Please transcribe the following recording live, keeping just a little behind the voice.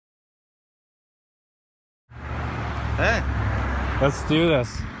Hey. Let's do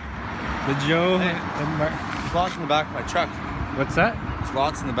this. The Joe. Hey. There's lots in the back of my truck. What's that? There's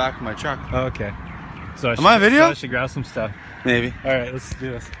lots in the back of my truck. Oh, okay. So Am I on video? I should grab some stuff. Maybe. All right, let's do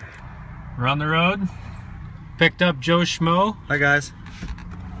this. We're on the road. Picked up Joe Schmo. Hi guys.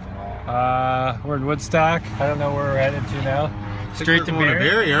 We're in Woodstock. I don't know where we're headed to now. Straight to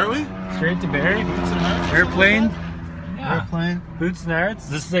Barrie, aren't we? Straight to Barrie. Airplane. Yeah. Airplane. Boots and Arts.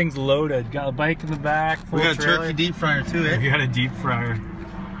 This thing's loaded. Got a bike in the back. Full We got a trailer. turkey deep fryer too, eh? We got a deep fryer.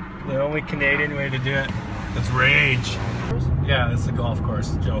 The only Canadian way to do it. It's rage. Yeah, it's the golf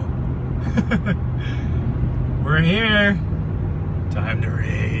course, Joe. We're here. Time to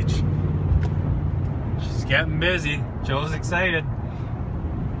rage. She's getting busy. Joe's excited.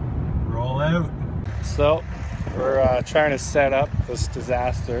 Roll out. So, we're trying to set up this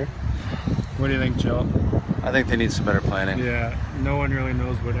disaster. What do you think, Joe? I think they need some better planning. Yeah, no one really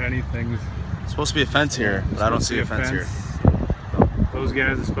knows what anything's. It's supposed to be a fence here, but I don't see a fence here. Those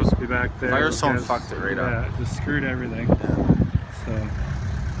guys are supposed to be back there. Firestone fucked it right up. Yeah, just screwed everything. Yeah. So,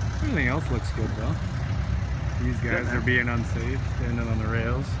 everything else looks good though. These guys are being unsafe, standing on the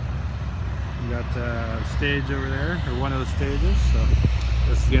rails. We got a stage over there, or one of the stages, so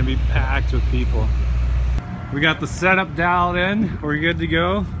this is gonna be packed with people. We got the setup dialed in, we're good to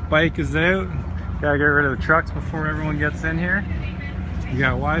go. Bike is out. Gotta get rid of the trucks before everyone gets in here. We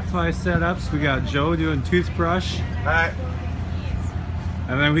got Wi-Fi setups, we got Joe doing toothbrush. Hi.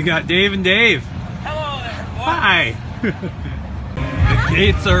 And then we got Dave and Dave. Hello there. Hi. The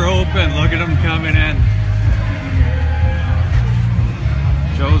gates are open, look at them coming in.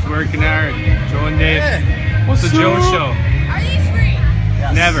 Joe's working hard. Joe and Dave. Hey, What's the Joe show? Are these free?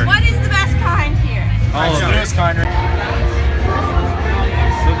 Yes. Never. What is the best kind here? All of it. It's so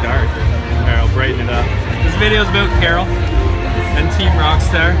dark. Alright, I'll brighten it up. This video is about Carol and Team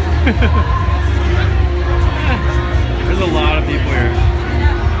Rockstar. There's a lot of people here.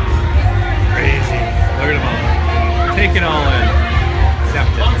 Crazy. Look at them all. Take it all in.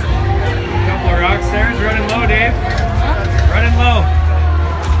 Accept it. A couple of Rockstars running low, Dave. Running low.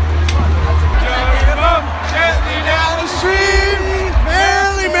 Gently down the stream,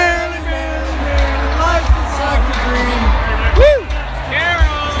 merrily, merrily, merrily, merrily, life is like a dream. Woo!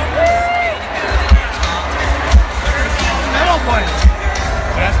 Carol! Metal points.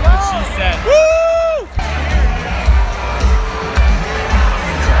 That's what she said.